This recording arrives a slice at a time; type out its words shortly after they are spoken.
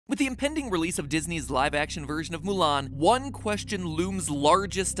With the impending release of Disney's live-action version of Mulan, one question looms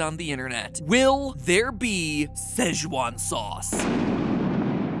largest on the internet. Will there be Szechuan sauce?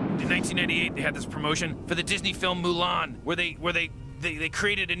 In 1998, they had this promotion for the Disney film Mulan, where they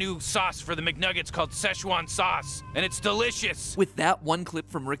created a new sauce for the McNuggets called Szechuan sauce, and it's delicious. With that one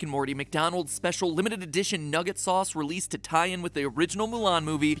clip from Rick and Morty, McDonald's special limited edition nugget sauce released to tie in with the original Mulan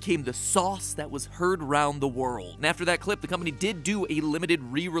movie became the sauce that was heard round the world. And after that clip, the company did do a limited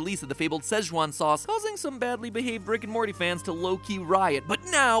re-release of the fabled Szechuan sauce, causing some badly behaved Rick and Morty fans to low-key riot. But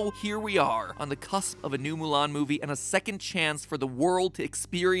now, here we are, on the cusp of a new Mulan movie and a second chance for the world to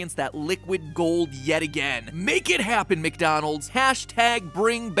experience that liquid gold yet again. Make it happen, McDonald's. Hashtag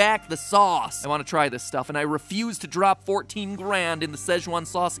bring back the sauce. I want to try this stuff, and I refuse to drop 14 grand in the Szechuan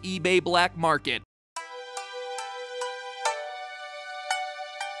sauce eBay black market.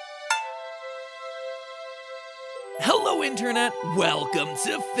 Hello, Internet! Welcome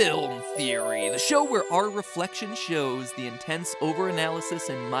to Film Theory, the show where our reflection shows the intense overanalysis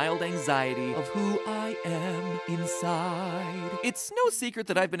and mild anxiety of who I am inside. It's no secret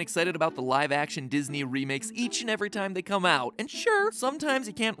that I've been excited about the live-action Disney remakes each and every time they come out, and sure, sometimes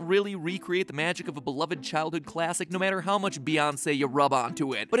you can't really recreate the magic of a beloved childhood classic no matter how much Beyoncé you rub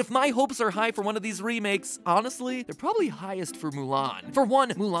onto it. But if my hopes are high for one of these remakes, honestly, they're probably highest for Mulan. For one,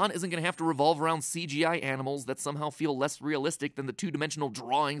 Mulan isn't gonna have to revolve around CGI animals that somehow feel less realistic than the two-dimensional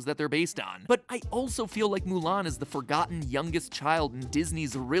drawings that they're based on. But I also feel like Mulan is the forgotten youngest child in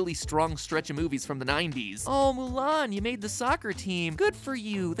Disney's really strong stretch of movies from the 90s. Oh, Mulan, you made the soccer team. Good for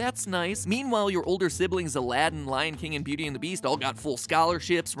you, that's nice. Meanwhile, your older siblings Aladdin, Lion King, and Beauty and the Beast all got full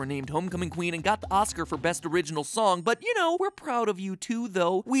scholarships, were named Homecoming Queen, and got the Oscar for Best Original Song. But you know, we're proud of you too,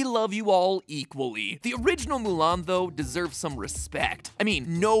 though. We love you all equally. The original Mulan, though, deserves some respect. I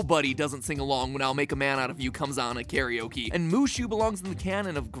mean, nobody doesn't sing along when I'll Make a Man Out of You comes on at karaoke, and Mushu belongs in the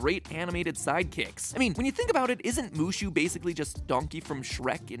canon of great animated sidekicks. I mean, when you think about it, isn't Mushu basically just Donkey from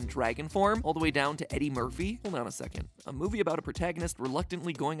Shrek in dragon form, all the way down to Eddie Murphy? Hold on a second. A movie about a protagonist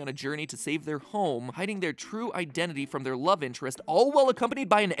reluctantly going on a journey to save their home, hiding their true identity from their love interest, all while accompanied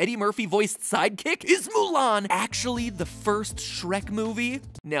by an Eddie Murphy-voiced sidekick? Is Mulan actually the first Shrek movie?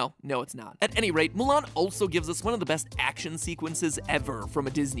 No, it's not. At any rate, Mulan also gives us one of the best action sequences ever from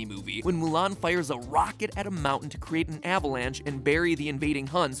a Disney movie, when Mulan fires a rocket at a mountain to create an avalanche and bury the invading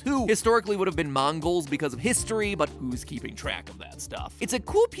Huns, who historically would have been Mongols because of history, but who's keeping track of that stuff? It's a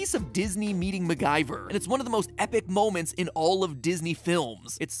cool piece of Disney meeting MacGyver, and it's one of the most epic moments in all of Disney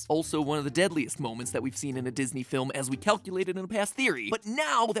films. It's also one of the deadliest moments that we've seen in a Disney film, as we calculated in a past theory. But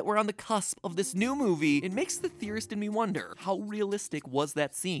now that we're on the cusp of this new movie, it makes the theorist in me wonder, how realistic was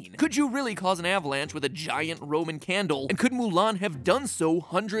that scene? Could you really cause an avalanche with a giant Roman candle? And could Mulan have done so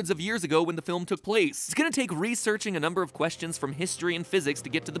hundreds of years ago when the film took place? It's gonna take researching a number of questions from history and physics to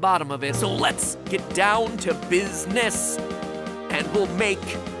get to the bottom of it, so let's get down to business, and we'll make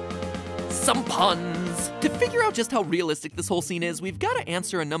some puns. To figure out just how realistic this whole scene is, we've got to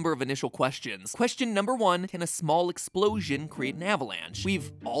answer a number of initial questions. Question number one, can a small explosion create an avalanche?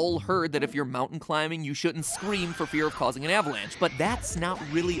 We've all heard that if you're mountain climbing, you shouldn't scream for fear of causing an avalanche, but that's not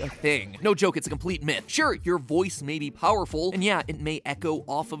really a thing. No joke, it's a complete myth. Sure, your voice may be powerful, and yeah, it may echo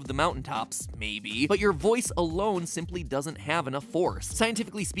off of the mountaintops, maybe, but your voice alone simply doesn't have enough force.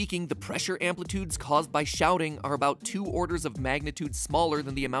 Scientifically speaking, the pressure amplitudes caused by shouting are about 2 orders of magnitude smaller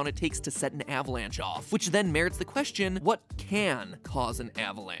than the amount it takes to set an avalanche off, which then merits the question, what can cause an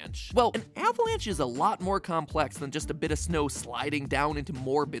avalanche? Well, an avalanche is a lot more complex than just a bit of snow sliding down into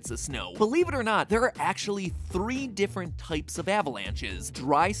more bits of snow. Believe it or not, there are actually 3 different types of avalanches: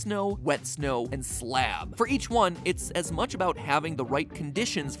 dry snow, wet snow, and slab. For each one, it's as much about having the right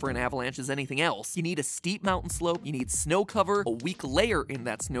conditions for an avalanche as anything else. You need a steep mountain slope, you need snow cover, a weak layer in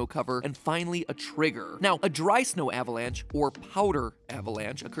that snow cover, and finally a trigger. Now, a dry snow avalanche, or powder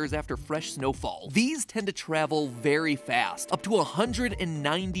avalanche, occurs after fresh snowfall. These tend to travel very fast, up to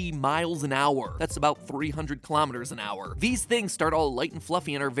 190 miles an hour. That's about 300 kilometers an hour. These things start all light and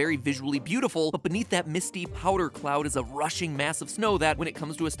fluffy and are very visually beautiful, but beneath that misty powder cloud is a rushing mass of snow that, when it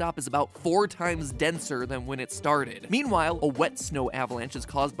comes to a stop, is about 4 times denser than when it started. Meanwhile, a wet snow avalanche is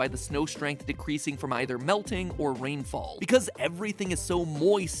caused by the snow strength decreasing from either melting or rainfall. Because everything is so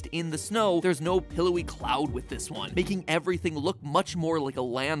moist in the snow, there's no pillowy cloud with this one, making everything look much more like a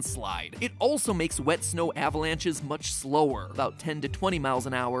landslide. It also makes wet snow avalanches much slower, about 10 to 20 miles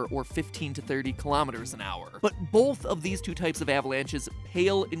an hour or 15 to 30 kilometers an hour. But both of these 2 types of avalanches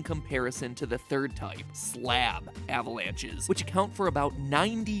pale in comparison to the third type, slab avalanches, which account for about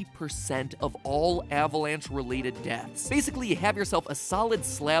 90% of all avalanche-related deaths. Basically, you have yourself a solid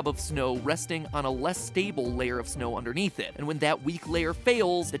slab of snow resting on a less stable layer of snow underneath it, and when that weak layer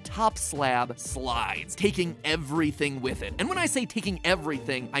fails, the top slab slides, taking everything with it. And when I say taking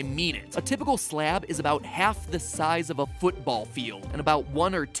everything, I mean it. A typical slab is about half the size of a football field, and about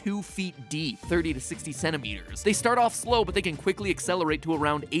 1 or 2 feet deep, 30 to 60 centimeters. They start off slow, but they can quickly accelerate to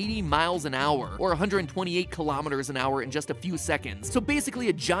around 80 miles an hour, or 128 kilometers an hour in just a few seconds. So basically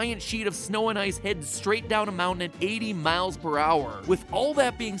a giant sheet of snow and ice heads straight down a mountain at 80 miles per hour. With all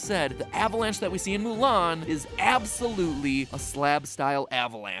that being said, the avalanche that we see in Mulan is absolutely a slab-style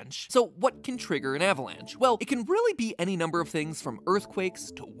avalanche. So what can trigger an avalanche? Well, it can really be any number of things from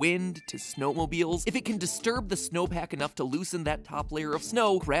earthquakes to wind to snowmobiles. If it can disturb the snowpack enough to loosen that top layer of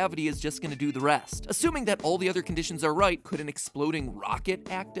snow, gravity is just gonna do the rest. Assuming that all the other conditions are right, could an exploding rocket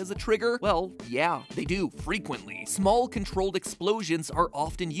act as a trigger? Well, yeah, they do, frequently. Small controlled explosions are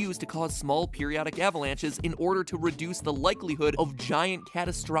often used to cause small periodic avalanches in order to reduce the likelihood of giant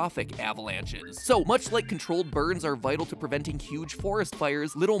catastrophic avalanches. So, much like controlled burns are vital to preventing huge forest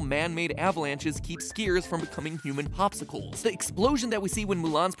fires, little man-made avalanches keep skiers from becoming human popsicles. The explosion that we see when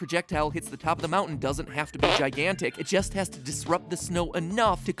Mulan's projectile hits the top of the mountain doesn't have to be gigantic, it just has to disrupt the snow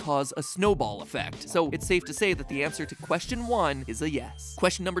enough to cause a snowball effect. So it's safe to say that the answer to question 1 is a yes.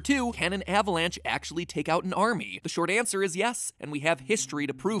 Question number 2, can an avalanche actually take out an army? The short answer is yes, and we have history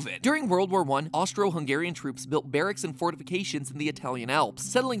to prove it. During World War I, Austro-Hungarian troops built barracks and fortifications in the Italian Alps,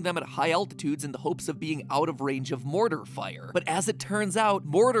 settling them at high altitudes in the hopes of being out of range of mortar fire. But as it turns out,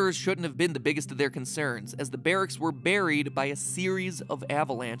 mortars shouldn't have been the biggest of their concerns, as the barracks were buried by a series of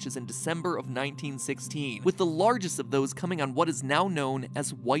avalanches in December of 1916, with the largest of those coming on what is now known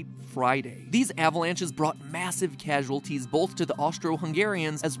as White Friday. These avalanches brought massive casualties both to the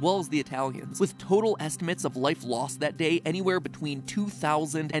Austro-Hungarians as well as the Italians, with total estimates of life lost that day anywhere between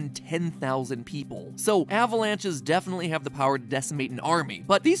 2,000 and 10,000 people. So avalanches definitely have the power to decimate an army,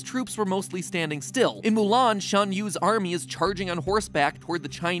 but these troops were mostly standing still. In Mulan, Shan Yu's army is charging on horseback toward the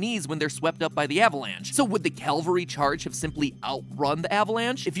Chinese when they're swept up by the avalanche. So would the cavalry charge have simply outrun the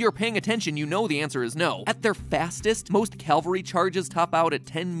avalanche? If you're paying attention, you know the answer is no. At their fastest, most cavalry charges top out at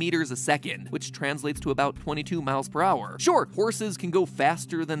 10 meters a second, which translates to about 22 miles per hour. Sure, horses can go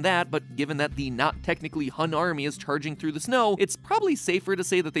faster than that, but given that the not technically Hun army is charging through the snow, it's probably safer to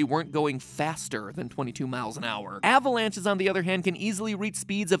say that they weren't going faster than 22 miles an hour. Avalanches, on the other hand, can easily reach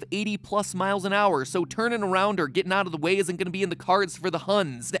speeds of 80 plus miles an hour, so turning around or getting out of the way isn't going to be in the cards for the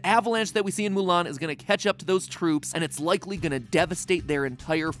Huns. The avalanche that we see in Mulan is going to catch up to those troops, and it's likely going to devastate their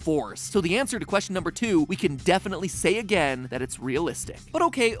entire force. So the answer to question number 2, we can definitely say again that it's realistic. But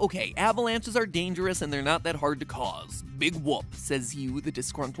okay, avalanches are dangerous and they're not that hard to cause. Big whoop, says you, the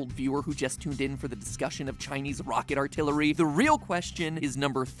disgruntled viewer who just tuned in for the discussion of Chinese rocket artillery. The real question is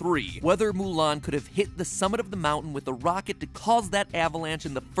number 3, whether Mulan could have hit the summit of the mountain with a rocket to cause that avalanche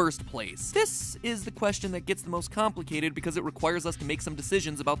in the first place. This is the question that gets the most complicated because it requires us to make some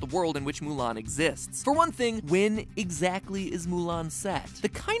decisions about the world in which Mulan exists. For one thing, when exactly is Mulan set? The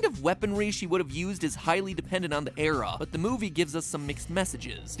kind of weaponry she would have used is highly dependent on the era, but the movie gives us some mixed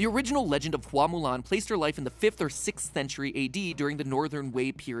messages. The original legend of Hua Mulan placed her life in the 5th or 6th century AD during the Northern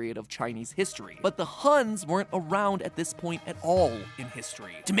Wei period of Chinese history, but the Huns weren't around at this point at all in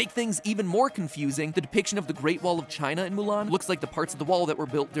history. To make things even more confusing, the depiction of the Great Wall of China in Mulan looks like the parts of the wall that were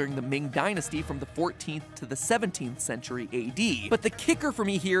built during the Ming Dynasty from the 14th to the 17th century AD. But the kicker for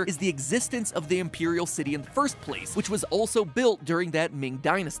me here is the existence of the imperial city in the first place, which was also built during that Ming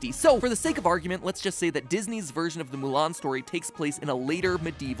Dynasty. So, for the sake of argument, let's just say that Disney's version of the Mulan story takes place in a later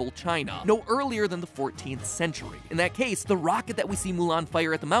medieval China, no earlier than the 14th century. In that case, the rocket that we see Mulan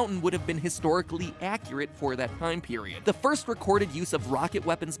fire at the mountain would have been historically accurate for that time period. The first recorded use of rocket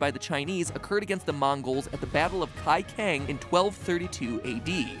weapons by the Chinese occurred against the Mongols at the Battle of Kai Kang in 1232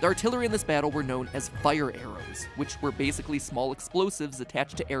 AD. The artillery in this battle were known as fire arrows, which were basically small explosives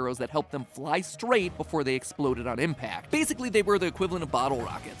attached to arrows that helped them fly straight before they exploded on impact. Basically, they were the equivalent of bottle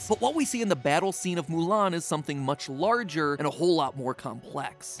rockets. But what we see in the battle scene of Mulan is something much larger and a whole lot more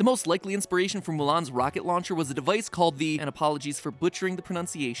complex. The most likely inspiration for Mulan's rocket launcher was a device called the, and apologies for butchering the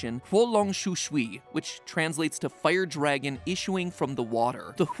pronunciation, Huolong Shu Shui, which translates to fire dragon issuing from the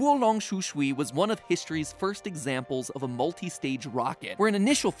water. The Huolong Shu Shui was one of history's first examples of a multi-stage rocket, where an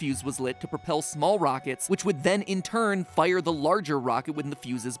initial fuse was lit to propel small rockets, which would then in turn fire the larger rocket when the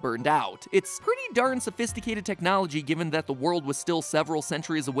fuses burned out. It's pretty darn sophisticated technology given that the world was still several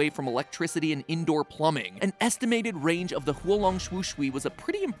centuries away from electricity and indoor plumbing. An estimated range of the Huolong Shu Shui was a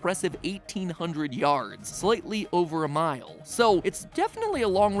pretty impressive 1,800 yards, slightly over a mile. So it's definitely a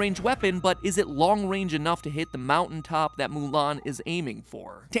long-range weapon, but is it long-range enough to hit the mountaintop that Mulan is aiming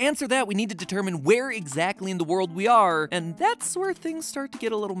for? To answer that, we need to determine where exactly in the world we are, and that's where things start to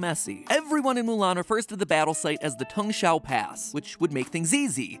get a little messy. Everyone in Mulan refers to the battle site as the Tungshao Pass, which would make things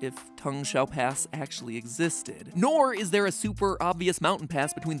easy if Tungshao Pass actually existed. Nor is there a super obvious mountain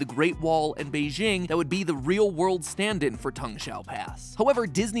pass between the Great Wall and Beijing that would be the real-world stand-in for Tungshao Pass. However,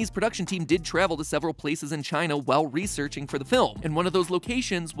 Disney's production team did travel to several places in China while researching for the film, and one of those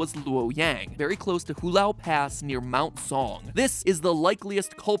locations was Luoyang, very close to Hulao Pass near Mount Song. This is the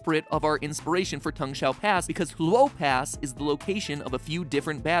likeliest culprit of our inspiration for Tungshao Pass because Hulao Pass is the location of a few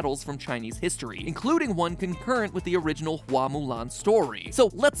different battles from Chinese history, including one concurrent with the original Hua Mulan story. So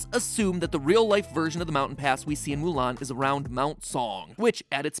let's assume that the real-life version of the mountain pass we see in Mulan is around Mount Song, which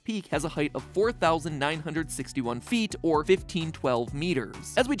at its peak has a height of 4,961 feet or 1512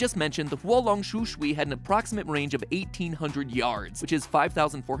 meters. As we just mentioned, the Hualong Shushui had an approximate range of 1,800 yards, which is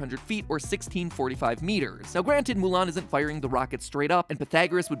 5,400 feet or 1,645 meters. Now granted, Mulan isn't firing the rocket straight up, and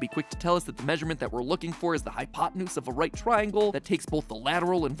Pythagoras would be quick to tell us that the measurement that we're looking for is the hypotenuse of a right triangle that takes both the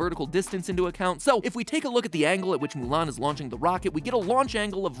lateral and vertical distance into account. So if we take a look at the angle at which Mulan is launching the rocket, we get a launch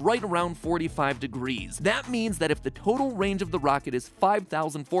angle of right around 45 degrees. That means that if the total range of the rocket is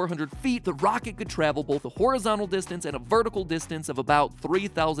 5,400 feet, the rocket could travel both a horizontal distance and a vertical distance of about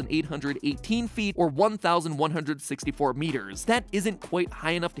 3,818 feet or 1,164 meters. That isn't quite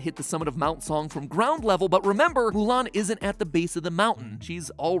high enough to hit the summit of Mount Song from ground level, but remember, Mulan isn't at the base of the mountain.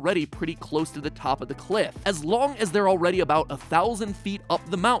 She's already pretty close to the top of the cliff. As long as they're already about 1,000 feet up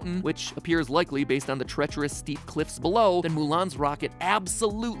the mountain, which appears likely based on the treacherous steep cliffs below, then Mulan's rocket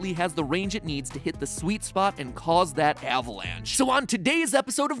absolutely has the range it needs to hit the sweet spot and cause that avalanche. So on today's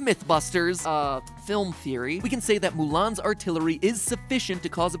episode of Mythbusters, film theory, we can say that Mulan's artillery is sufficient to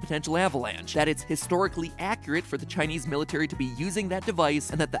cause a potential avalanche, that it's historically accurate for the Chinese military to be using that device,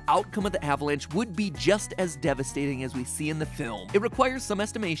 and that the outcome of the avalanche would be just as devastating as we see in the film. It requires some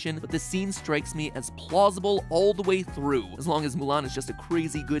estimation, but the scene strikes me as plausible all the way through, as long as Mulan is just a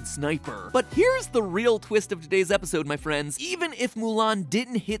crazy good sniper. But here's the real twist of today's episode, my friends. Even if Mulan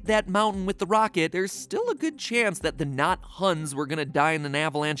didn't hit that mountain with the rocket, there's still a good chance that the not Huns were gonna die in an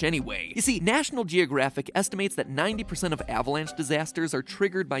avalanche anyway. You see, National Geographic estimates that 90% of avalanche disasters are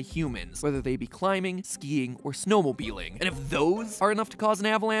triggered by humans, whether they be climbing, skiing, or snowmobiling. And if those are enough to cause an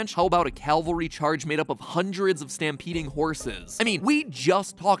avalanche, how about a cavalry charge made up of hundreds of stampeding horses? I mean, we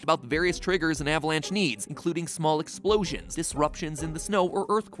just talked about the various triggers an avalanche needs, including small explosions, disruptions in the snow, or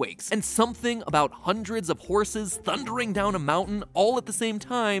earthquakes. And something about hundreds of horses thundering down a mountain all at the same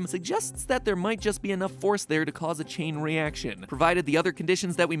time suggests that there might just be enough force there to cause a chain reaction, provided the other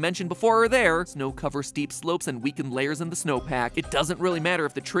conditions that we mentioned before are there: snow cover, steep slopes, and weakened layers in the snowpack. It doesn't really matter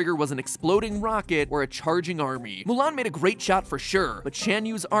if the trigger was an exploding rocket or a charging army. Mulan made a great shot for sure, but Shan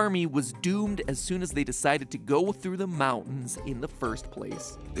Yu's army was doomed as soon as they decided to go through the mountains in the first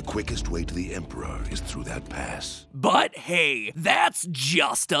place. The quickest way to the Emperor is through that pass. But hey, that's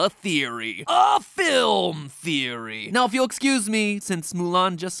just a theory. A film theory. Now, if you'll excuse me, since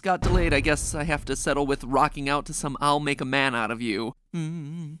Mulan just got delayed, I guess I have to settle with rocking out to some "I'll Make a Man Out of You."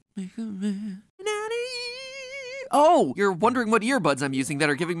 Make a man out of you. Oh, you're wondering what earbuds I'm using that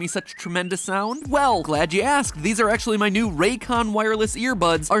are giving me such tremendous sound? Well, glad you asked. These are actually my new Raycon wireless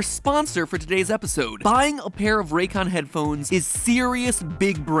earbuds, our sponsor for today's episode. Buying a pair of Raycon headphones is serious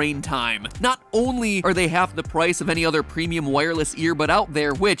big brain time. Not only are they half the price of any other premium wireless earbud out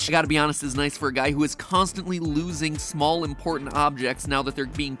there, which, I gotta be honest, is nice for a guy who is constantly losing small important objects now that they're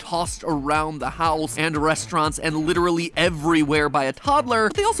being tossed around the house and restaurants and literally everywhere by a toddler,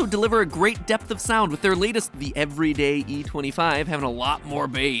 but they also deliver a great depth of sound with their latest, the Everyday E25, having a lot more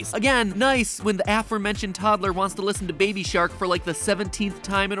bass. Again, nice when the aforementioned toddler wants to listen to Baby Shark for like the 17th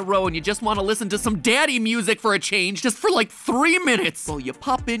time in a row and you just want to listen to some daddy music for a change, just for like 3 minutes. Well, you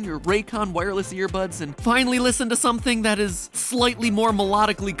pop in your Raycon wireless earbuds and finally listen to something that is slightly more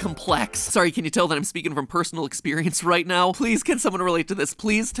melodically complex. Sorry, can you tell that I'm speaking from personal experience right now? Please, can someone relate to this?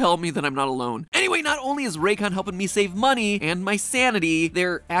 Please tell me that I'm not alone. Anyway, not only is Raycon helping me save money and my sanity,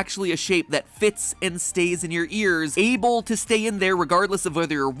 they're actually a shape that fits and stays in your ears, able to stay in there regardless of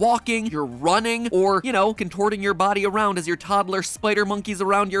whether you're walking, you're running, or, you know, contorting your body around as your toddler spider monkeys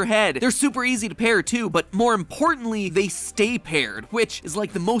around your head. They're super easy to pair too, but more importantly, they stay paired, which is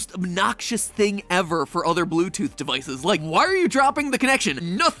like the most obnoxious thing ever for other Bluetooth devices. Like, why are you dropping the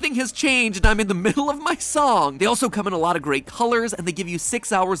connection? Nothing has changed, I'm in the middle of my song. They also come in a lot of great colors, and they give you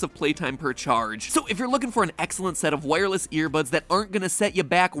 6 hours of playtime per charge. So if you're looking for an excellent set of wireless earbuds that aren't gonna set you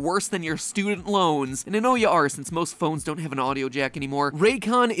back worse than your student loans, and I know you are since most phones don't have an audio jack anymore,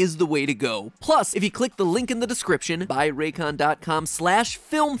 Raycon is the way to go. Plus, if you click the link in the description,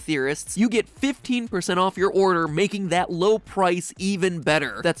 buyraycon.com/filmtheorists, you get 15% off your order, making that low price even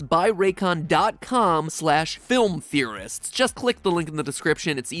better. That's buyraycon.com/filmtheorists. Just click the link in the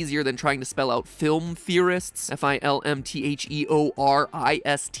description. It's easier than trying to spell out film theorists.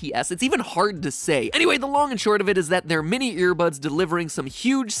 FILMTHEORISTS. It's even hard to say. Anyway, the long and short of it is that they're mini earbuds delivering some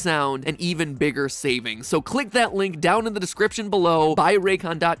huge sound and even bigger savings. So click that link down in the description below,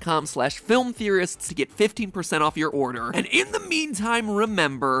 buyraycon.com/filmtheorists to get 15% off your order. And in the meantime,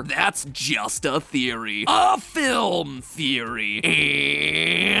 remember, that's just a theory. A film theory.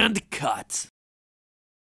 And cut.